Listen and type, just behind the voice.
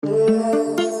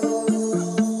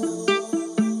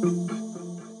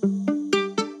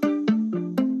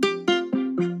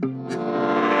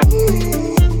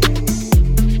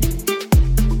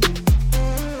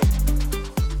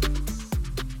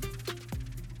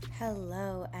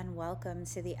Hello, and welcome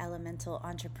to the Elemental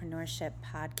Entrepreneurship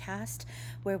Podcast,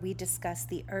 where we discuss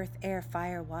the earth, air,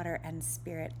 fire, water, and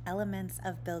spirit elements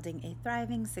of building a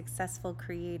thriving, successful,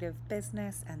 creative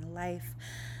business and life.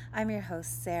 I'm your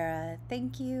host, Sarah.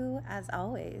 Thank you, as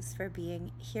always, for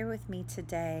being here with me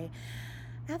today.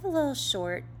 I have a little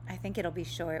short, I think it'll be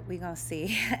short, we gonna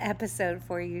see, episode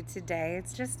for you today.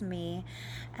 It's just me,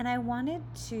 and I wanted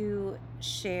to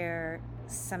share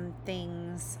some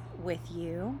things with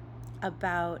you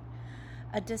about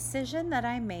a decision that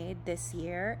I made this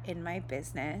year in my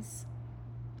business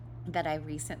that I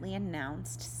recently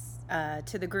announced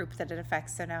to the group that it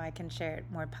affects, so now I can share it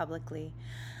more publicly.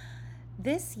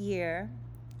 This year,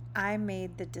 I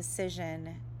made the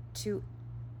decision to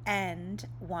end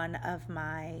one of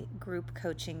my group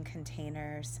coaching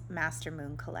containers, Master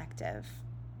Moon Collective.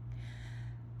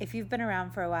 If you've been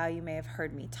around for a while, you may have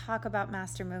heard me talk about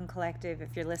Master Moon Collective.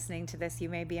 If you're listening to this, you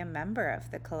may be a member of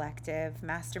the collective.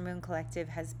 Master Moon Collective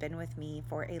has been with me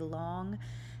for a long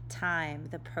time.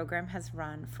 The program has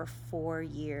run for 4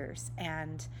 years,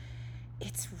 and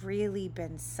it's really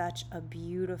been such a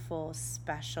beautiful,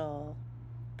 special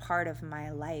part of my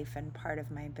life and part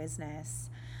of my business.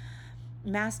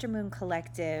 Master Moon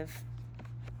Collective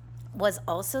was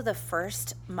also the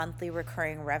first monthly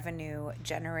recurring revenue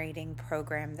generating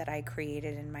program that I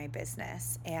created in my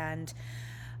business. And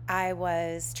I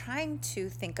was trying to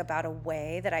think about a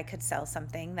way that I could sell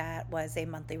something that was a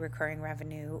monthly recurring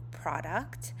revenue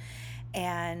product.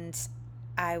 And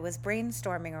I was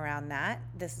brainstorming around that.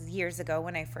 This is years ago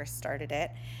when I first started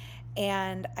it.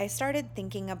 And I started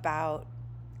thinking about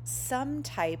some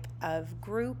type of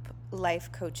group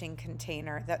life coaching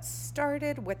container that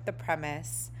started with the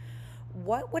premise: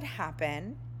 what would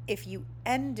happen if you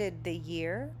ended the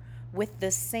year with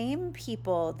the same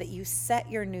people that you set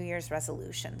your New Year's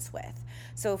resolutions with?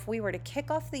 So if we were to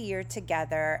kick off the year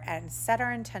together and set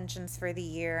our intentions for the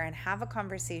year and have a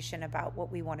conversation about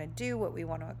what we want to do, what we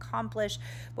want to accomplish,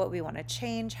 what we want to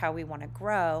change, how we want to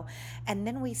grow, and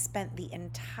then we spent the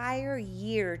entire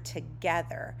year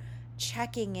together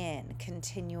checking in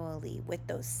continually with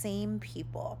those same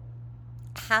people,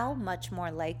 how much more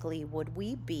likely would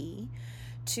we be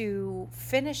to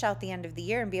finish out the end of the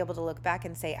year and be able to look back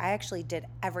and say, I actually did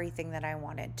everything that I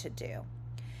wanted to do?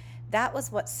 That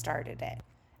was what started it.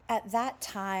 At that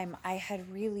time, I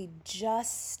had really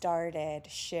just started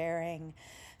sharing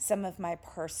some of my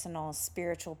personal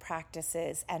spiritual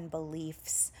practices and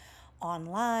beliefs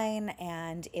online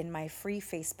and in my free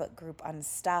Facebook group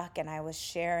Unstuck, and I was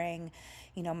sharing,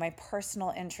 my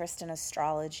personal interest in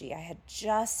astrology. I had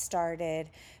just started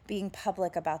being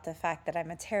public about the fact that I'm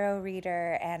a tarot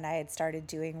reader, and I had started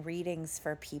doing readings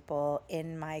for people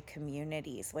in my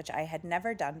communities, which I had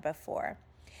never done before.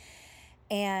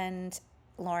 And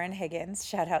Lauren Higgins,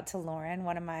 shout out to Lauren,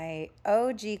 one of my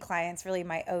OG clients, really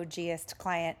my OGest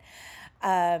client,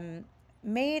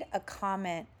 made a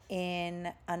comment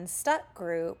in Unstuck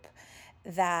group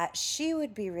that she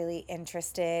would be really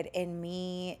interested in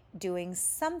me doing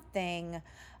something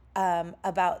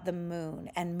about the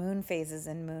moon and moon phases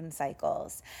and moon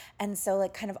cycles. And so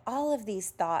kind of all of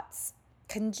these thoughts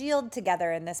congealed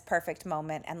together in this perfect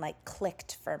moment and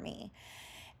clicked for me.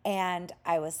 And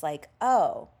I was like,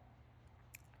 oh,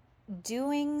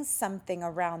 doing something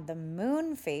around the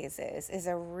moon phases is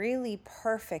a really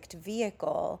perfect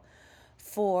vehicle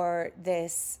for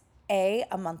this, A,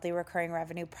 a monthly recurring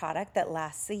revenue product that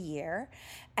lasts a year,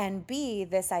 and B,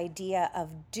 this idea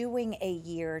of doing a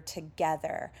year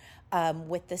together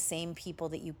with the same people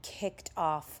that you kicked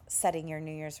off setting your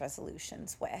New Year's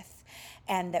resolutions with,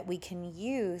 and that we can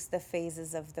use the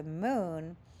phases of the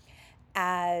moon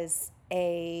as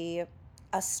a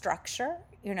structure,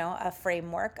 a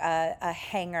framework, a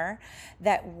hanger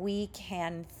that we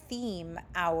can theme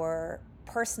our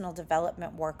personal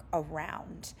development work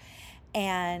around.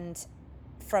 And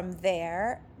from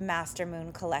there, Master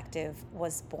Moon Collective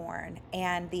was born.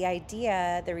 And the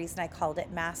idea, the reason I called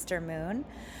it Master Moon,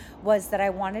 was that I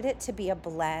wanted it to be a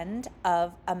blend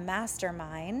of a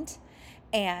mastermind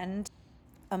and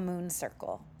a moon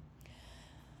circle.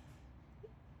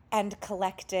 And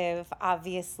collective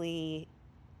obviously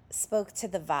spoke to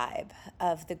the vibe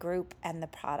of the group and the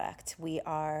product. We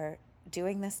are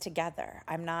doing this together.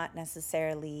 I'm not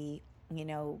necessarily,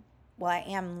 I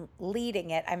am leading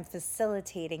it, I'm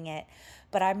facilitating it,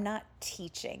 but I'm not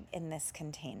teaching in this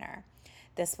container.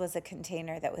 This was a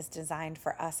container that was designed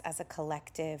for us as a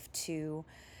collective to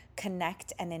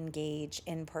connect and engage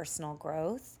in personal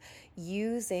growth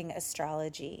using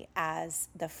astrology as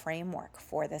the framework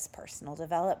for this personal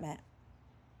development.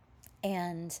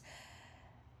 And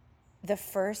The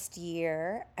first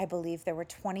year, I believe there were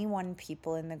 21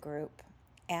 people in the group,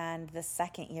 and the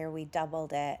second year we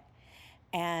doubled it.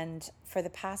 And for the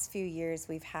past few years,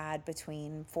 we've had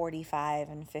between 45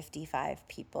 and 55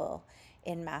 people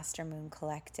in Master Moon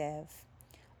Collective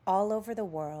all over the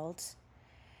world.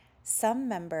 Some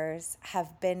members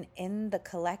have been in the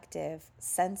collective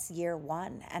since year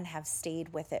one and have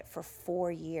stayed with it for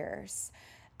 4 years.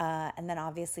 And then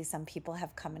obviously, some people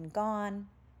have come and gone,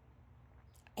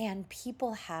 and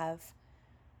people have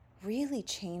really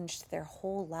changed their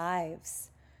whole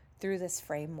lives through this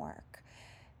framework.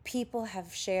 People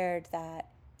have shared that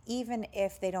even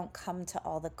if they don't come to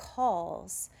all the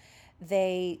calls,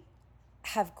 they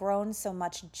have grown so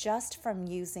much just from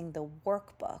using the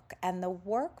workbook. And the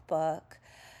workbook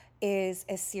is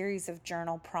a series of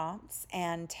journal prompts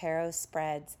and tarot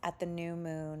spreads at the new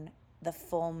moon, the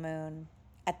full moon,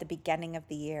 at the beginning of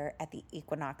the year, at the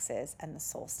equinoxes and the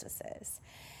solstices.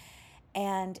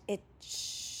 And it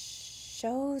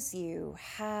shows you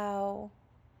how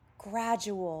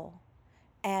gradual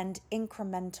and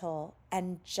incremental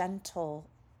and gentle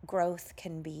growth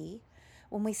can be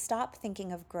when we stop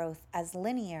thinking of growth as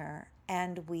linear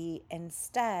and we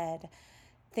instead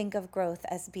think of growth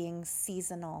as being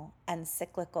seasonal and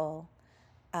cyclical,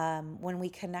 when we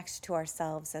connect to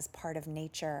ourselves as part of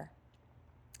nature.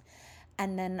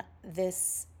 And then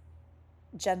this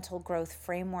gentle growth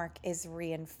framework is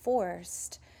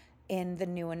reinforced in the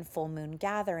new and full moon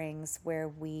gatherings, where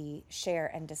we share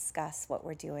and discuss what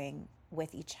we're doing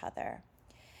with each other.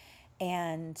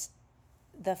 And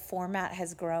the format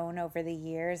has grown over the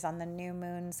years. On the new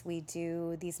moons, we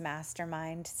do these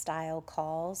mastermind style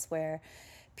calls where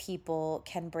people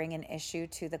can bring an issue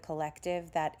to the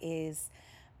collective that is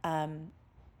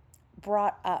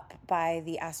brought up by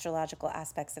the astrological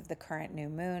aspects of the current new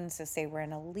moon. So say we're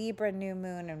in a Libra new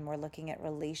moon and we're looking at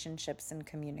relationships and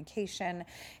communication.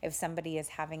 If somebody is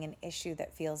having an issue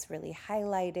that feels really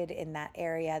highlighted in that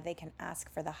area, they can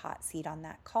ask for the hot seat on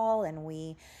that call, and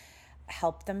we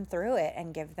help them through it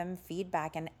and give them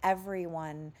feedback. And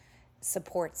everyone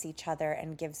supports each other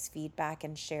and gives feedback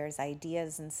and shares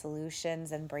ideas and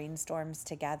solutions and brainstorms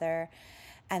together.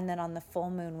 And then on the full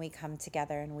moon, we come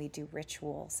together and we do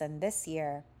rituals. And this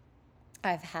year,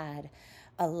 I've had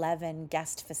 11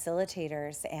 guest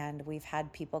facilitators, and we've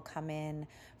had people come in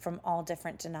from all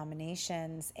different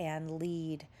denominations and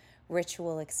lead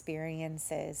ritual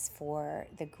experiences for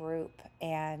the group.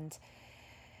 And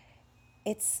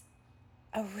it's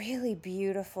a really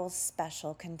beautiful,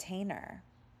 special container.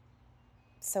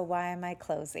 So why am I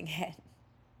closing it?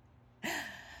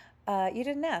 You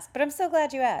didn't ask, but I'm so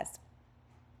glad you asked.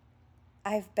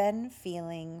 I've been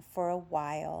feeling for a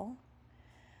while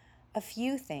a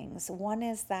few things. One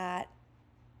is that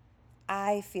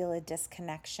I feel a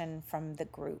disconnection from the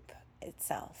group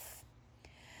itself.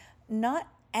 Not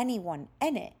anyone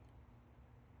in it,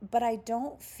 but I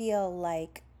don't feel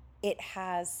like it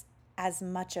has as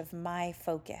much of my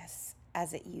focus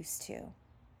as it used to.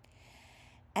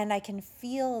 And I can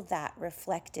feel that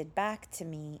reflected back to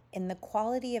me in the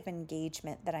quality of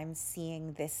engagement that I'm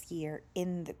seeing this year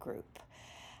in the group.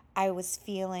 I was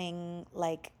feeling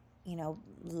like,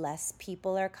 less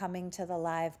people are coming to the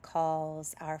live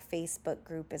calls. Our Facebook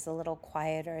group is a little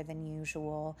quieter than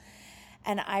usual.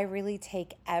 And I really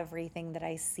take everything that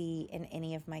I see in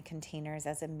any of my containers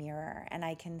as a mirror. And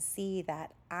I can see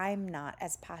that I'm not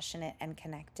as passionate and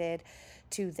connected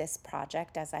to this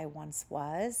project as I once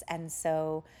was. And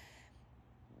so,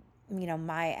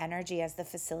 my energy as the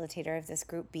facilitator of this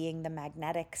group, being the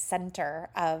magnetic center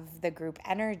of the group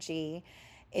energy,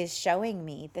 is showing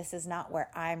me this is not where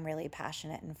I'm really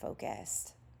passionate and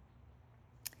focused.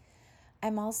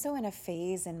 I'm also in a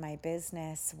phase in my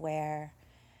business where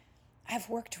I've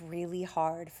worked really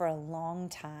hard for a long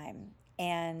time.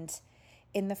 And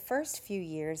in the first few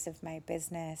years of my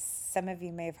business, some of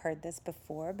you may have heard this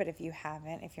before, but if you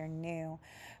haven't, if you're new,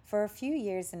 for a few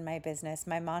years in my business,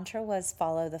 my mantra was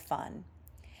follow the fun.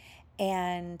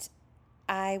 And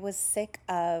I was sick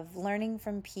of learning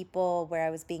from people where I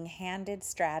was being handed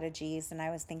strategies and I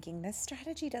was thinking, this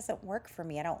strategy doesn't work for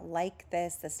me. I don't like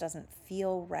this. This doesn't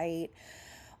feel right.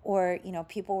 Or,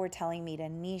 people were telling me to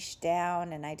niche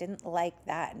down and I didn't like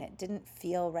that and it didn't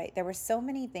feel right. There were so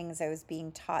many things I was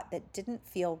being taught that didn't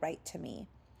feel right to me.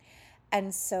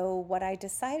 And so what I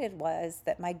decided was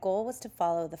that my goal was to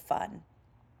follow the fun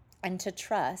and to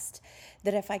trust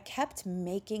that if I kept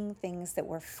making things that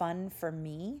were fun for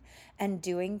me and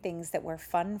doing things that were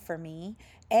fun for me,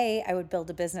 A, I would build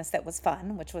a business that was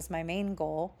fun, which was my main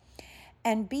goal,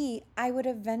 and B, I would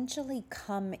eventually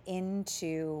come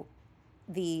into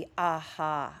the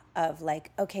aha of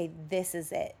like, okay, this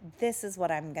is it. This is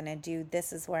what I'm going to do.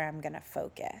 This is where I'm going to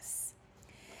focus.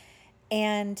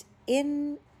 And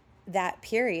in that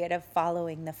period of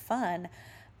following the fun,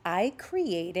 I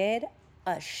created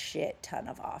a shit ton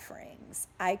of offerings.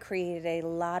 I created a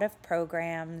lot of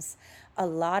programs, a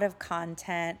lot of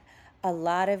content, a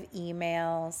lot of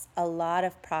emails, a lot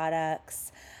of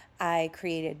products. I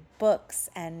created books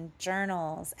and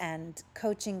journals and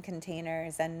coaching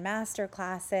containers and master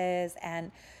classes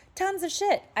and tons of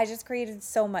shit. I just created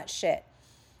so much shit.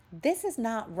 This is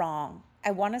not wrong.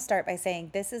 I want to start by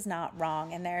saying this is not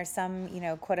wrong. And there are some,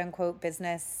 quote unquote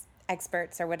business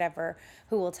experts or whatever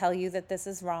who will tell you that this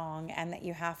is wrong and that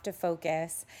you have to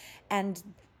focus. And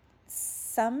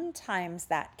sometimes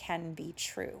that can be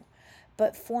true.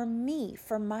 But for me,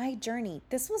 for my journey,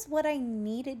 this was what I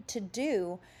needed to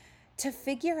do to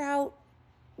figure out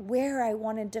where I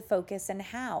wanted to focus and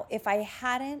how. If I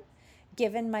hadn't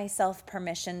given myself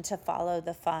permission to follow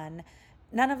the fun,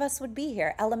 none of us would be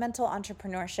here. Elemental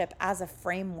entrepreneurship as a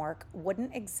framework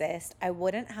wouldn't exist. I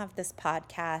wouldn't have this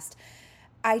podcast.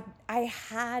 I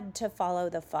had to follow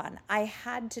the fun. I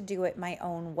had to do it my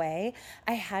own way.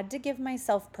 I had to give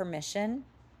myself permission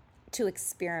to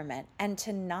experiment and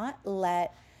to not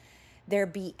let there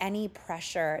be any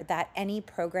pressure that any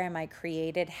program I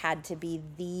created had to be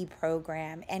the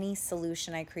program. Any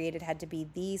solution I created had to be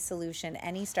the solution.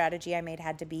 Any strategy I made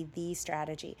had to be the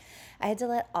strategy. I had to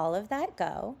let all of that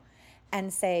go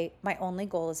and say, my only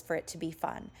goal is for it to be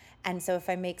fun. And so if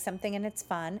I make something and it's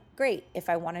fun, great. If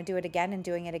I want to do it again and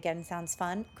doing it again sounds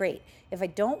fun, great. If I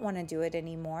don't want to do it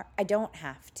anymore, I don't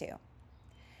have to.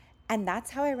 And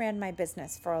that's how I ran my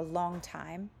business for a long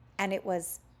time. And it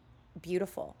was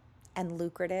beautiful and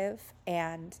lucrative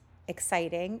and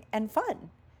exciting and fun.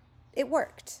 It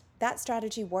worked. That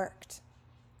strategy worked.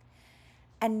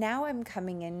 And now I'm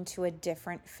coming into a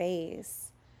different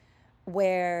phase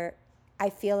where I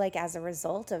feel like as a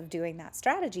result of doing that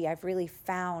strategy, I've really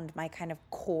found my kind of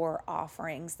core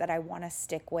offerings that I want to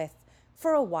stick with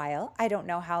for a while. I don't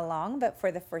know how long, but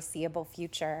for the foreseeable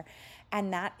future.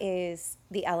 And that is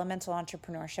the Elemental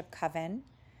Entrepreneurship Coven,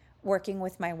 working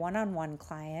with my one-on-one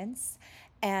clients,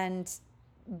 and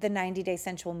the 90-day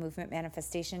Sensual Movement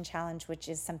Manifestation Challenge, which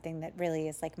is something that really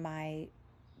is like my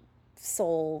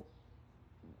soul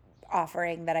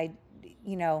offering that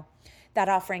that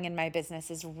offering in my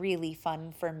business is really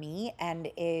fun for me and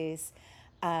is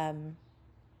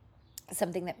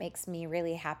something that makes me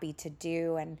really happy to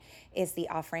do, and is the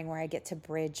offering where I get to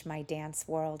bridge my dance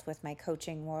world with my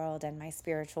coaching world and my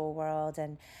spiritual world.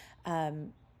 And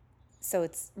so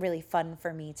it's really fun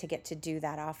for me to get to do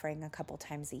that offering a couple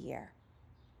times a year.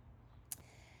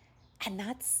 And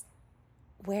that's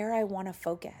where I want to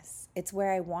focus. It's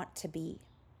where I want to be.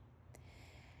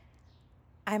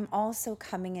 I'm also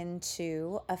coming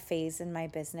into a phase in my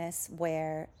business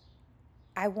where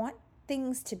I want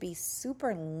things to be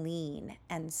super lean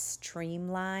and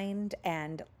streamlined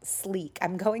and sleek.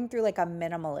 I'm going through like a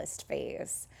minimalist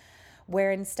phase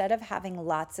where instead of having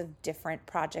lots of different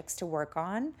projects to work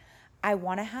on, I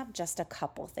want to have just a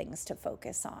couple things to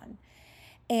focus on.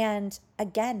 And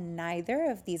again, neither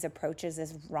of these approaches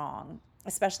is wrong,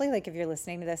 especially like if you're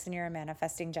listening to this and you're a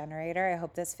manifesting generator. I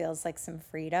hope this feels like some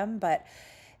freedom, but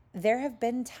there have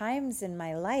been times in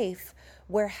my life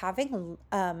where having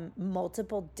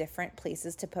multiple different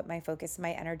places to put my focus,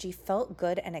 my energy felt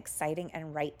good and exciting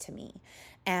and right to me.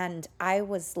 And I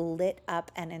was lit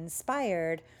up and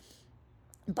inspired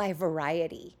by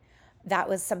variety. That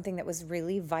was something that was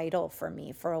really vital for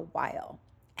me for a while.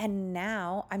 And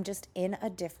now I'm just in a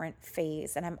different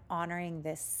phase, and I'm honoring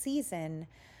this season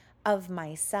of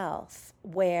myself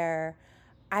where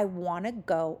I want to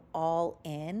go all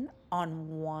in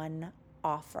on one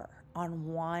offer,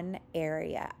 on one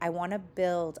area. I want to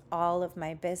build all of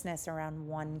my business around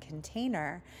one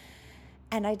container.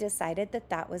 And I decided that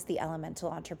that was the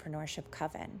Elemental Entrepreneurship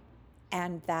Coven,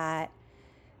 and that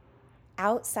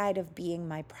outside of being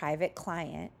my private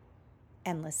client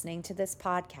and listening to this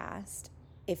podcast,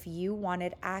 if you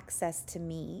wanted access to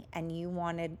me and you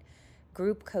wanted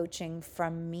group coaching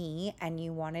from me and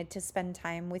you wanted to spend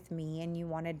time with me and you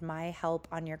wanted my help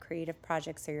on your creative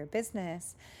projects or your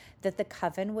business, that the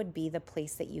Coven would be the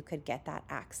place that you could get that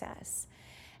access.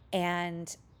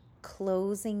 And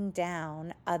closing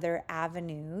down other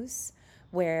avenues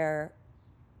where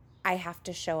I have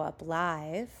to show up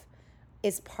live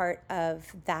is part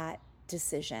of that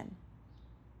decision.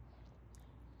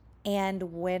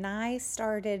 And when I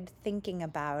started thinking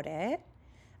about it,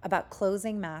 about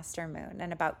closing Master Moon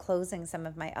and about closing some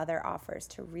of my other offers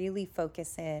to really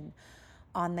focus in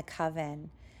on the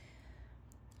Coven,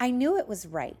 I knew it was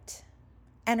right.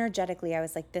 energetically, I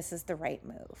was like, this is the right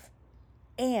move.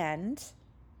 And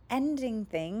ending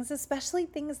things, especially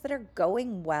things that are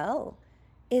going well,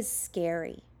 is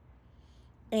scary.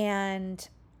 And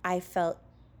I felt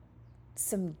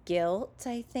some guilt,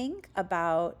 I think,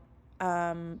 about,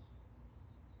 there's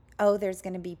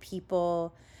going to be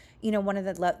people, one of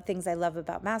the things I love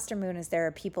about Master Moon is there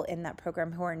are people in that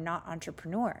program who are not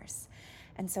entrepreneurs.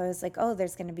 And so I was like,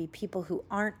 there's going to be people who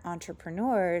aren't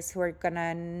entrepreneurs who are going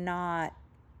to not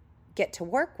get to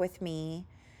work with me,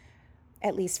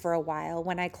 at least for a while,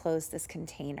 when I close this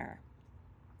container.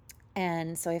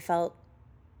 And so I felt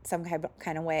some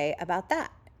kind of way about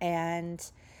that. And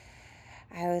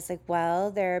I was like,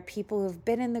 well, there are people who've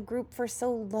been in the group for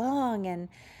so long, and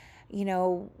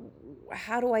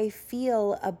how do I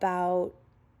feel about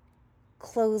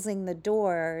closing the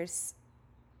doors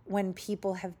when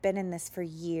people have been in this for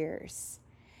years?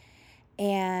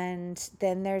 And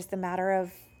then there's the matter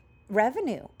of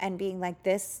revenue and being like,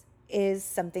 this is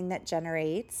something that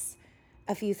generates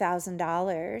a few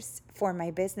 $1,000s for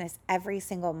my business every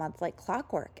single month, like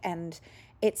clockwork. And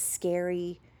it's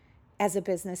scary as a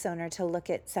business owner to look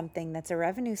at something that's a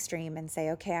revenue stream and say,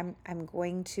 okay, I'm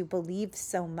going to believe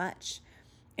so much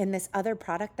in this other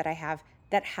product that I have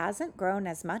that hasn't grown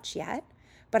as much yet,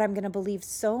 but I'm going to believe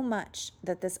so much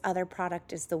that this other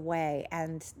product is the way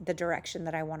and the direction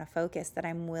that I want to focus, that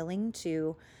I'm willing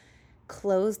to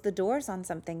close the doors on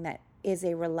something that is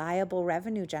a reliable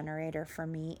revenue generator for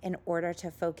me in order to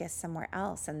focus somewhere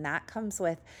else. And that comes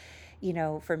with,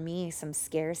 for me, some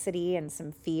scarcity and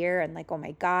some fear and like, oh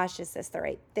my gosh, is this the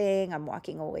right thing? I'm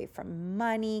walking away from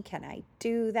money. Can I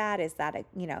do that? Is that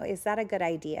a good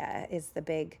idea? Is the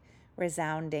big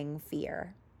resounding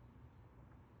fear.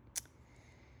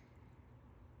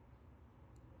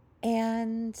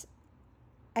 And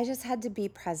I just had to be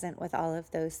present with all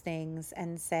of those things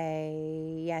and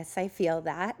say, yes, I feel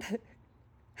that.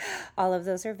 All of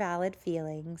those are valid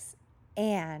feelings.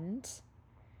 And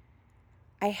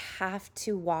I have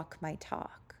to walk my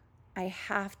talk. I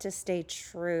have to stay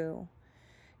true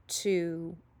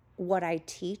to what I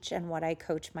teach and what I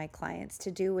coach my clients to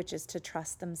do, which is to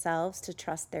trust themselves, to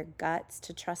trust their guts,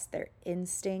 to trust their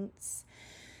instincts,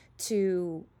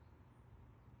 to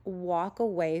walk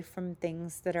away from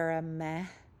things that are a meh,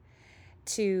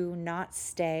 to not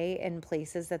stay in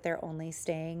places that they're only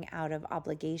staying out of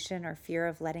obligation or fear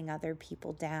of letting other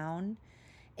people down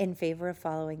in favor of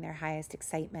following their highest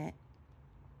excitement.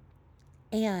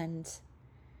 And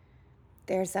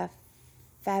there's a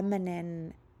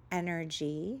feminine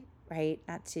energy, right?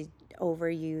 Not to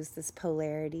overuse this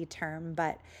polarity term,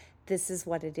 but this is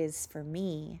what it is for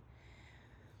me.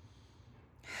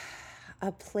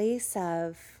 A place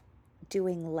of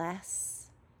doing less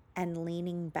and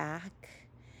leaning back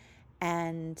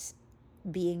and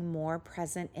being more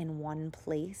present in one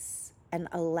place and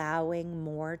allowing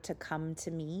more to come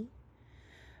to me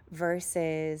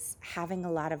versus having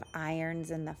a lot of irons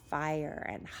in the fire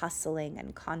and hustling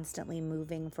and constantly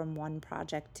moving from one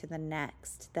project to the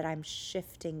next that I'm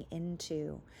shifting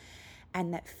into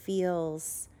and that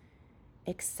feels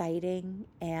exciting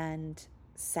and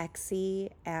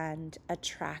sexy and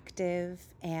attractive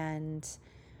and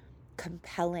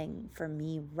compelling for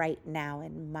me right now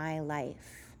in my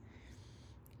life.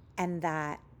 And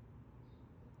that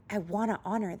I want to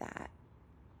honor that.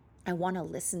 I want to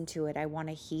listen to it. I want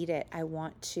to heed it. I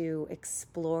want to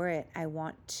explore it. I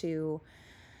want to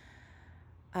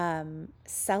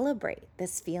celebrate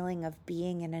this feeling of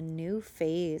being in a new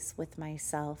phase with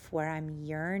myself where I'm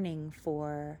yearning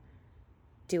for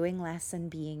doing less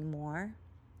and being more,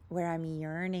 where I'm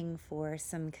yearning for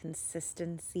some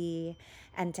consistency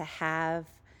and to have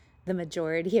the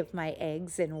majority of my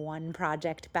eggs in one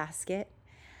project basket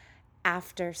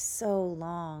after so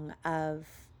long of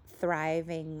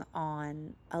thriving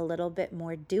on a little bit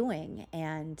more doing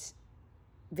and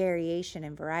variation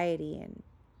and variety. And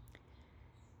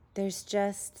there's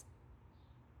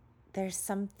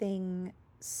something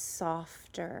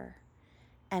softer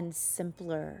and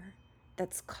simpler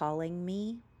that's calling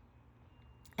me.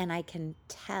 And I can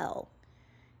tell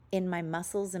in my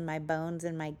muscles and my bones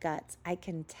and my guts, I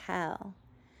can tell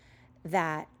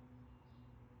that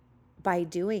by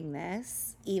doing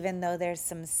this, even though there's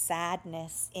some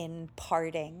sadness in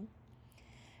parting,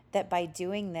 that by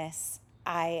doing this,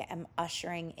 I am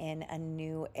ushering in a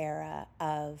new era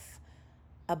of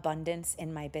abundance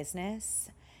in my business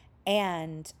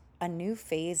and a new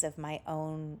phase of my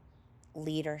own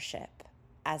leadership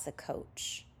as a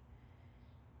coach.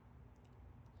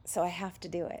 So I have to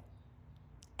do it.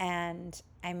 And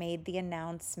I made the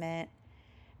announcement,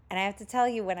 And I have to tell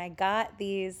you, when I got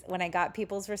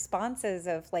people's responses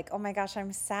of like, oh my gosh,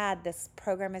 I'm sad. This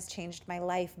program has changed my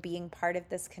life. Being part of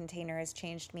this container has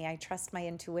changed me. I trust my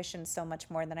intuition so much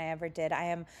more than I ever did. I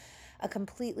am a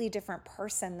completely different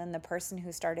person than the person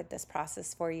who started this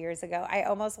process 4 years ago. I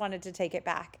almost wanted to take it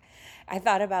back. I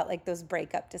thought about like those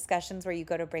breakup discussions where you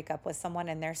go to break up with someone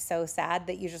and they're so sad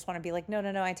that you just want to be like, no,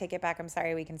 no, no, I take it back. I'm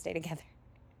sorry, we can stay together.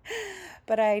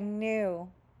 But I knew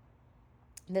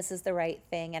this is the right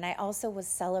thing, and I also was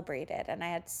celebrated, and I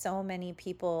had so many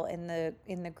people in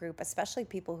the group, especially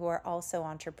people who are also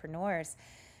entrepreneurs,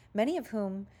 many of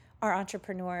whom are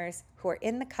entrepreneurs who are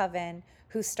in the coven,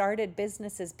 who started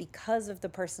businesses because of the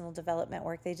personal development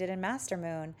work they did in Master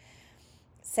Moon,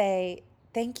 say,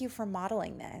 thank you for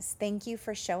modeling this. Thank you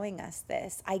for showing us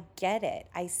this. I get it.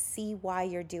 I see why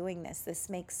you're doing this. This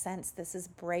makes sense. This is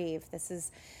brave. This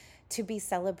is to be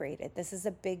celebrated. This is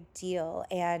a big deal.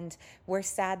 And we're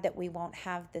sad that we won't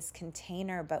have this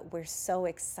container, but we're so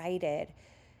excited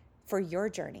for your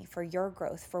journey, for your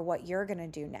growth, for what you're going to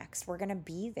do next. We're going to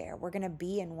be there. We're going to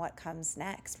be in what comes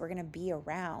next. We're going to be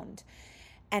around.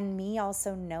 And me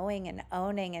also knowing and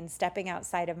owning and stepping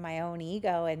outside of my own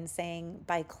ego and saying,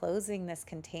 by closing this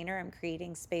container, I'm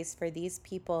creating space for these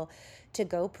people to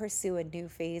go pursue a new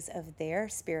phase of their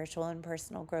spiritual and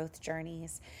personal growth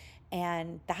journeys.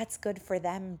 And that's good for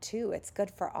them too. It's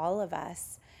good for all of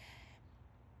us.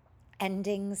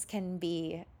 Endings can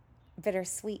be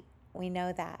bittersweet. We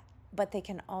know that. But they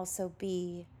can also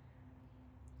be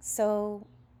so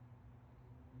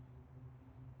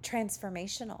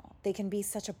transformational. They can be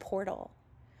such a portal.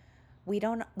 We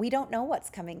don't know what's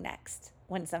coming next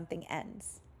when something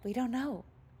ends. We don't know.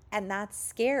 And that's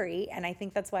scary. And I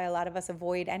think that's why a lot of us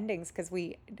avoid endings, because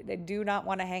we do not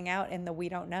want to hang out in the we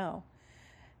don't know.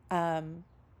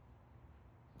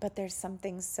 But there's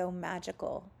something so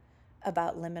magical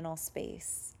about liminal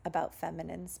space, about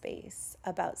feminine space,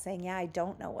 about saying, yeah, I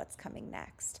don't know what's coming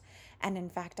next. And in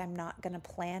fact, I'm not going to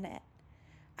plan it.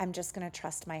 I'm just going to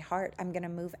trust my heart. I'm going to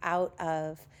move out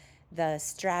of the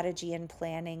strategy and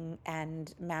planning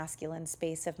and masculine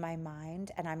space of my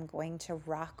mind, and I'm going to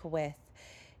rock with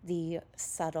the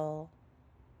subtle,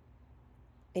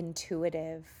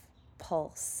 intuitive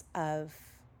pulse of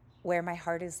where my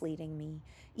heart is leading me,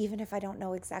 even if I don't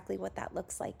know exactly what that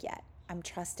looks like yet. I'm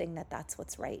trusting that that's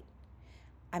what's right.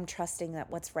 I'm trusting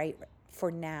that what's right for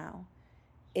now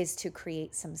is to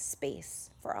create some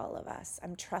space for all of us.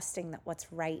 I'm trusting that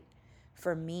what's right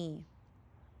for me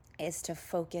is to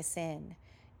focus in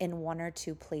one or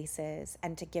two places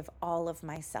and to give all of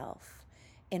myself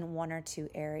in one or two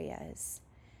areas.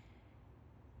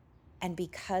 And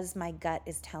because my gut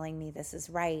is telling me this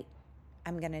is right,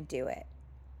 I'm going to do it.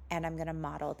 And I'm going to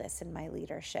model this in my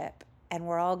leadership. And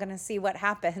we're all going to see what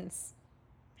happens.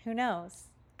 Who knows?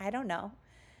 I don't know.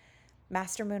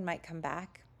 Master Moon might come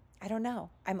back. I don't know.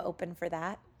 I'm open for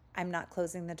that. I'm not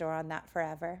closing the door on that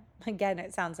forever. Again,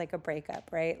 it sounds like a breakup,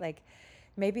 right? Like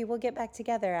maybe we'll get back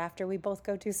together after we both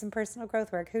go do some personal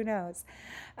growth work. Who knows?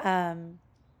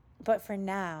 But for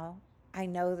now, I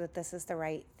know that this is the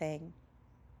right thing.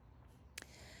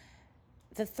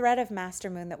 The thread of Master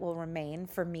Moon that will remain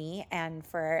for me and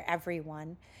for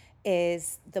everyone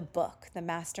is the book, the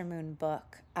Master Moon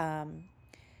book.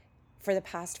 For the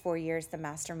past 4 years, the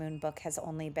Master Moon book has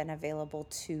only been available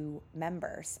to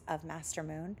members of Master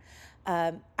Moon.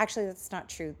 Actually, that's not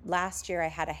true. Last year, I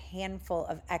had a handful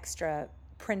of extra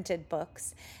printed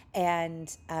books,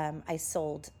 and I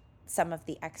sold some of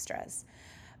the extras.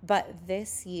 But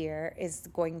this year is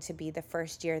going to be the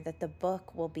first year that the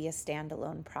book will be a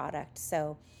standalone product.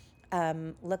 So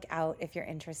look out if you're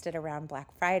interested around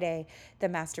Black Friday. The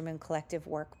Master Moon Collective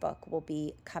workbook will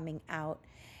be coming out,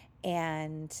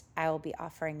 and I will be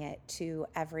offering it to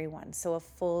everyone. So a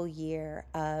full year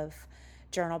of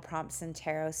journal prompts and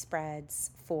tarot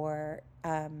spreads for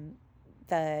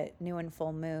the new and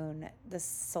full moon, the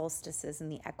solstices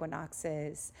and the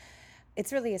equinoxes.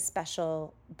 It's really a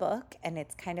special book, and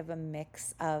it's kind of a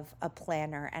mix of a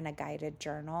planner and a guided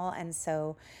journal. And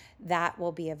so that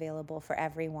will be available for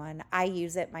everyone. I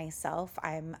use it myself.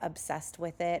 I'm obsessed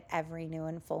with it. Every new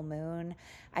and full moon,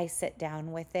 I sit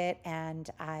down with it and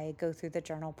I go through the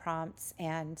journal prompts,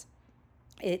 and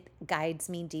it guides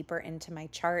me deeper into my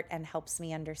chart and helps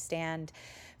me understand.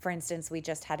 For instance, we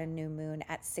just had a new moon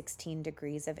at 16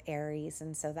 degrees of Aries.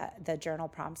 And so that the journal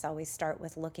prompts always start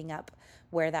with looking up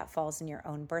where that falls in your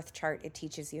own birth chart. It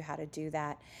teaches you how to do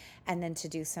that. And then to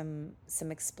do some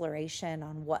exploration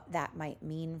on what that might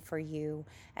mean for you.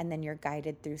 And then you're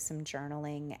guided through some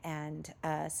journaling and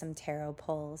some tarot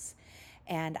pulls.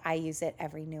 And I use it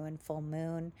every new and full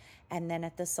moon. And then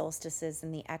at the solstices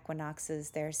and the equinoxes,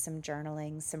 there's some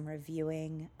journaling, some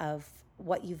reviewing of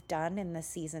what you've done in the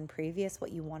season previous,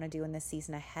 what you want to do in the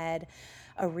season ahead,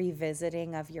 a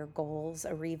revisiting of your goals,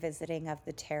 a revisiting of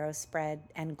the tarot spread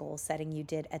and goal setting you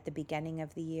did at the beginning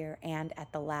of the year and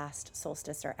at the last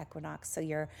solstice or equinox. So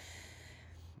you're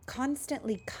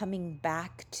constantly coming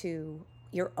back to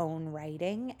your own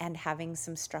writing and having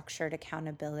some structured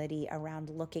accountability around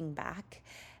looking back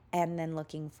and then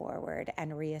looking forward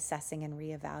and reassessing and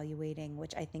reevaluating,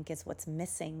 which I think is what's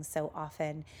missing so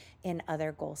often in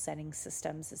other goal setting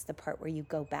systems, is the part where you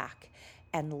go back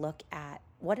and look at,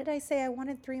 what did I say I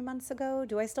wanted 3 months ago?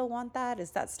 Do I still want that?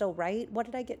 Is that still right? What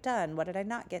did I get done? What did I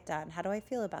not get done? How do I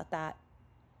feel about that?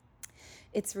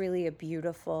 It's really a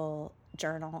beautiful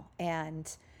journal.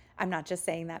 And I'm not just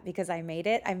saying that because I made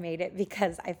it. I made it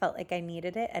because I felt like I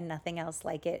needed it and nothing else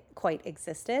like it quite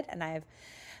existed. And I've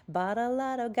bought a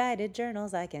lot of guided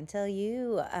journals, I can tell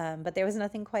you, but there was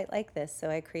nothing quite like this. So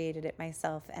I created it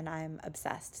myself and I'm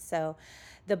obsessed. So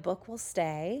the book will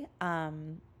stay,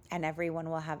 and everyone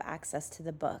will have access to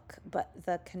the book, but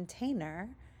the container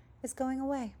is going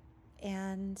away.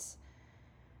 And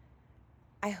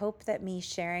I hope that me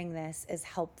sharing this is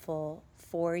helpful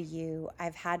for you.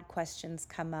 I've had questions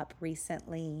come up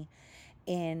recently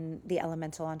in the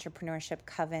Elemental Entrepreneurship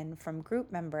Coven from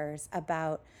group members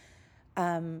about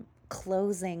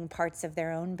closing parts of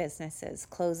their own businesses,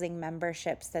 closing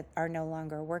memberships that are no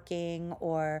longer working,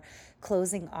 or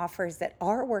closing offers that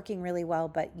are working really well,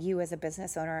 but you as a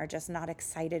business owner are just not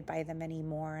excited by them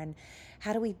anymore. And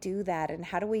how do we do that? And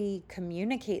how do we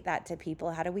communicate that to people?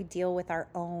 How do we deal with our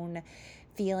own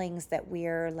feelings that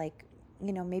we're like,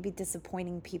 maybe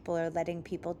disappointing people or letting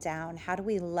people down? How do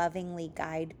we lovingly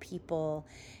guide people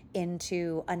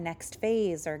into a next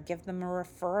phase, or give them a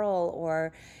referral,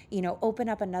 or, open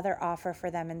up another offer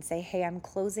for them and say, hey, I'm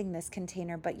closing this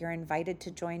container, but you're invited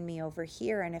to join me over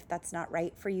here. And if that's not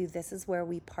right for you, this is where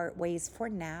we part ways for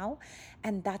now.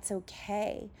 And that's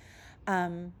okay.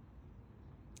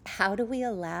 How do we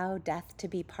allow death to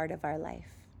be part of our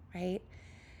life, right?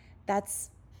 It's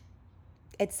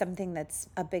something that's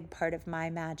a big part of my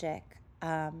magic.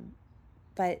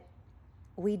 But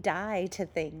we die to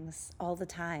things all the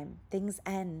time. Things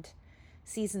end.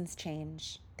 Seasons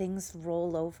change. Things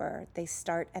roll over. They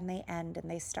start and they end,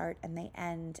 and they start and they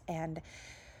end. And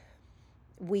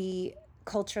we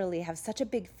culturally have such a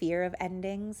big fear of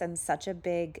endings and such a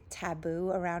big taboo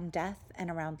around death and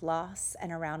around loss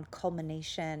and around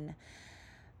culmination.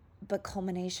 But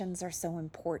culminations are so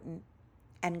important.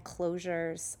 And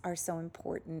closures are so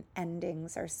important.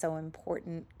 Endings are so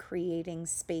important. Creating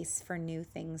space for new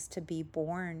things to be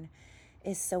born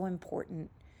is so important.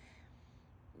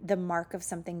 The mark of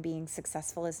something being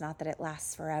successful is not that it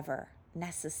lasts forever,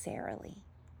 necessarily.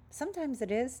 Sometimes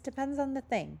it is, depends on the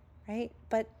thing, right?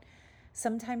 But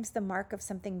sometimes the mark of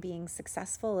something being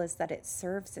successful is that it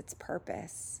serves its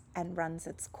purpose and runs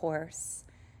its course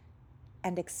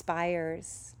and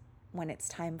expires when it's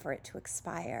time for it to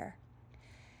expire.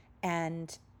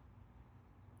 And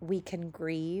we can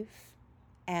grieve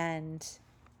and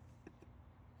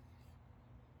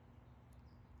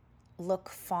look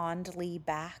fondly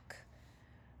back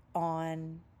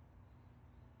on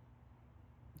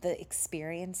the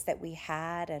experience that we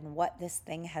had and what this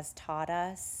thing has taught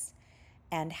us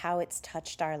and how it's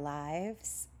touched our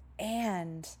lives,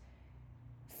 and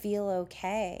feel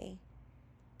okay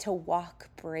to walk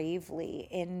bravely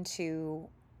into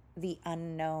the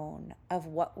unknown of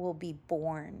what will be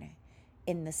born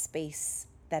in the space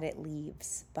that it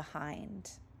leaves behind.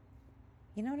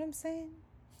 You know what I'm saying?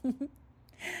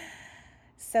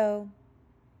 So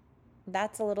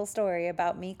that's a little story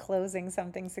about me closing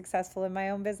something successful in my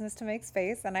own business to make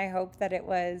space, and I hope that it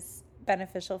was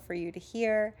beneficial for you to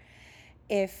hear.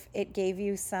 If it gave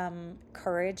you some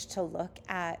courage to look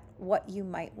at what you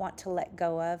might want to let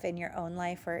go of in your own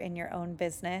life or in your own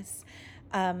business,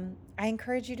 I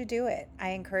encourage you to do it. I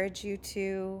encourage you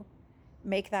to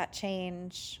make that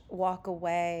change, walk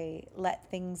away, let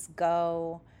things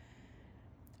go,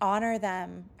 honor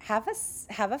them, have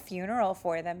a funeral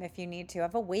for them if you need to,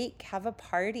 have a wake, have a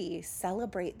party,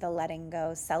 celebrate the letting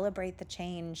go, celebrate the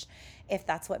change if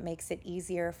that's what makes it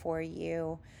easier for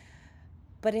you.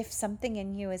 But if something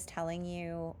in you is telling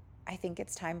you, I think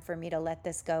it's time for me to let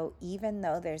this go, even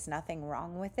though there's nothing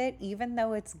wrong with it, even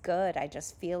though it's good, I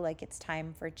just feel like it's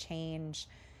time for change,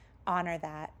 honor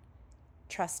that.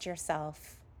 Trust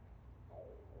yourself.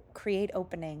 Create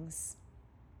openings.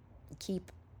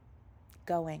 Keep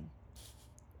going.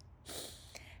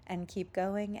 And keep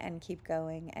going and keep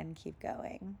going and keep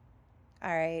going.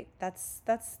 All right, that's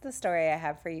the story I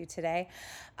have for you today.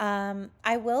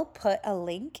 I will put a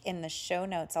link in the show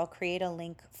notes. I'll create a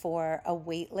link for a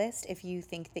wait list if you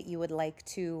think that you would like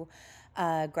to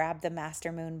grab the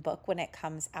Master Moon book when it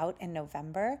comes out in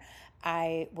November.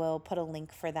 I will put a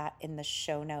link for that in the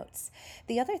show notes.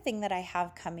 The other thing that I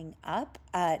have coming up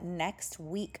next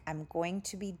week, I'm going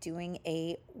to be doing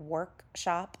a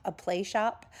workshop, a play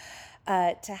shop,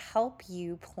 to help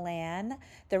you plan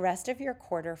the rest of your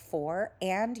quarter four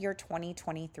and your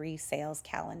 2023 sales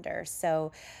calendar.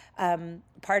 So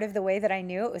part of the way that I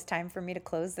knew it was time for me to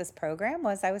close this program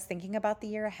was I was thinking about the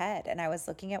year ahead, and I was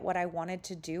looking at what I wanted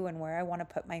to do and where I want to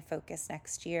put my focus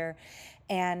next year.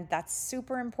 And that's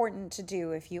super important to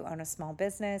do if you own a small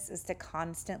business, is to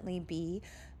constantly be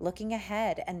looking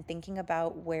ahead and thinking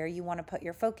about where you want to put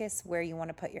your focus, where you want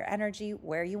to put your energy,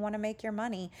 where you want to make your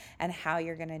money, and how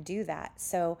you're going to do that.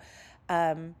 So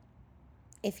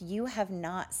if you have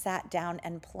not sat down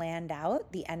and planned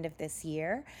out the end of this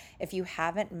year, if you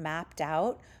haven't mapped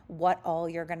out what all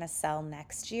you're going to sell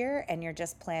next year and you're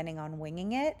just planning on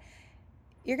winging it,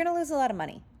 you're going to lose a lot of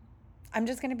money. I'm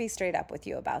just going to be straight up with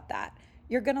you about that.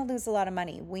 You're going to lose a lot of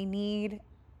money. We need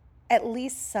at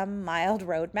least some mild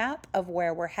roadmap of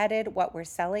where we're headed, what we're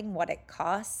selling, what it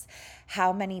costs,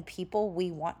 how many people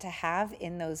we want to have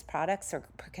in those products or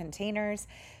containers.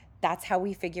 That's how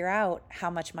we figure out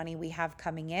how much money we have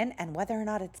coming in and whether or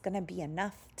not it's going to be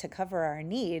enough to cover our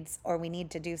needs or we need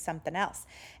to do something else.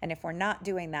 And if we're not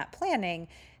doing that planning,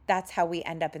 that's how we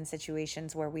end up in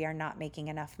situations where we are not making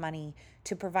enough money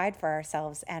to provide for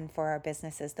ourselves and for our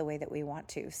businesses the way that we want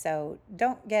to. So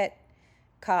don't get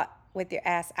caught with your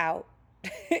ass out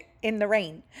in the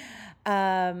rain. Do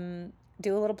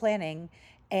a little planning.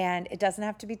 And it doesn't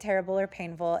have to be terrible or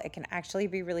painful. It can actually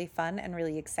be really fun and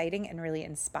really exciting and really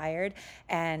inspired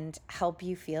and help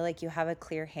you feel like you have a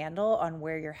clear handle on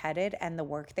where you're headed and the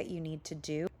work that you need to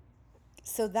do.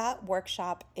 So that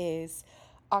workshop is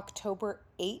October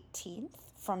 18th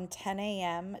from 10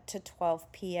 a.m. to 12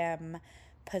 p.m.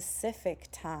 Pacific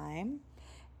time.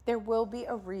 There will be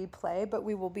a replay, but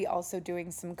we will be also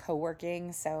doing some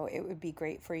co-working, so it would be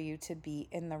great for you to be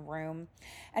in the room.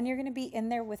 And you're going to be in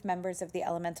there with members of the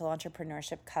Elemental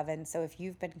Entrepreneurship Coven, so if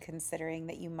you've been considering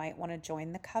that you might want to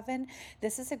join the Coven,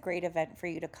 this is a great event for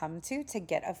you to come to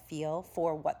get a feel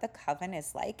for what the Coven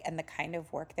is like and the kind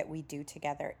of work that we do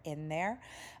together in there.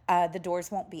 The doors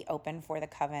won't be open for the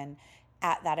Coven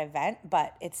at that event,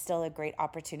 but it's still a great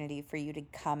opportunity for you to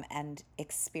come and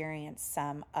experience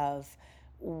some of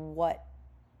what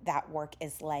that work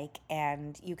is like.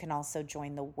 And you can also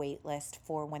join the wait list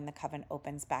for when the Coven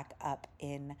opens back up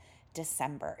in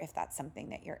December, if that's something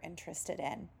that you're interested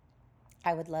in.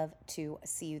 I would love to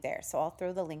see you there. So I'll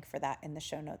throw the link for that in the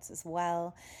show notes as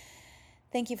well.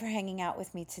 Thank you for hanging out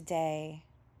with me today.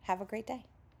 Have a great day.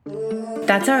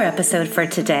 That's our episode for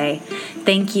today.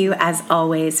 Thank you, as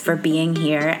always, for being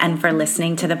here and for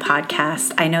listening to the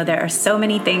podcast. I know there are so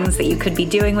many things that you could be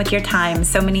doing with your time,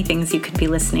 so many things you could be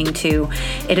listening to.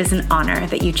 It is an honor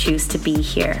that you choose to be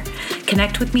here.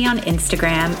 Connect with me on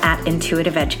Instagram at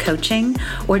Intuitive Edge Coaching,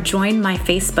 or join my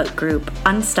Facebook group,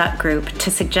 Unstuck Group,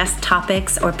 to suggest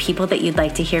topics or people that you'd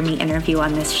like to hear me interview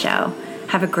on this show.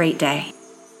 Have a great day.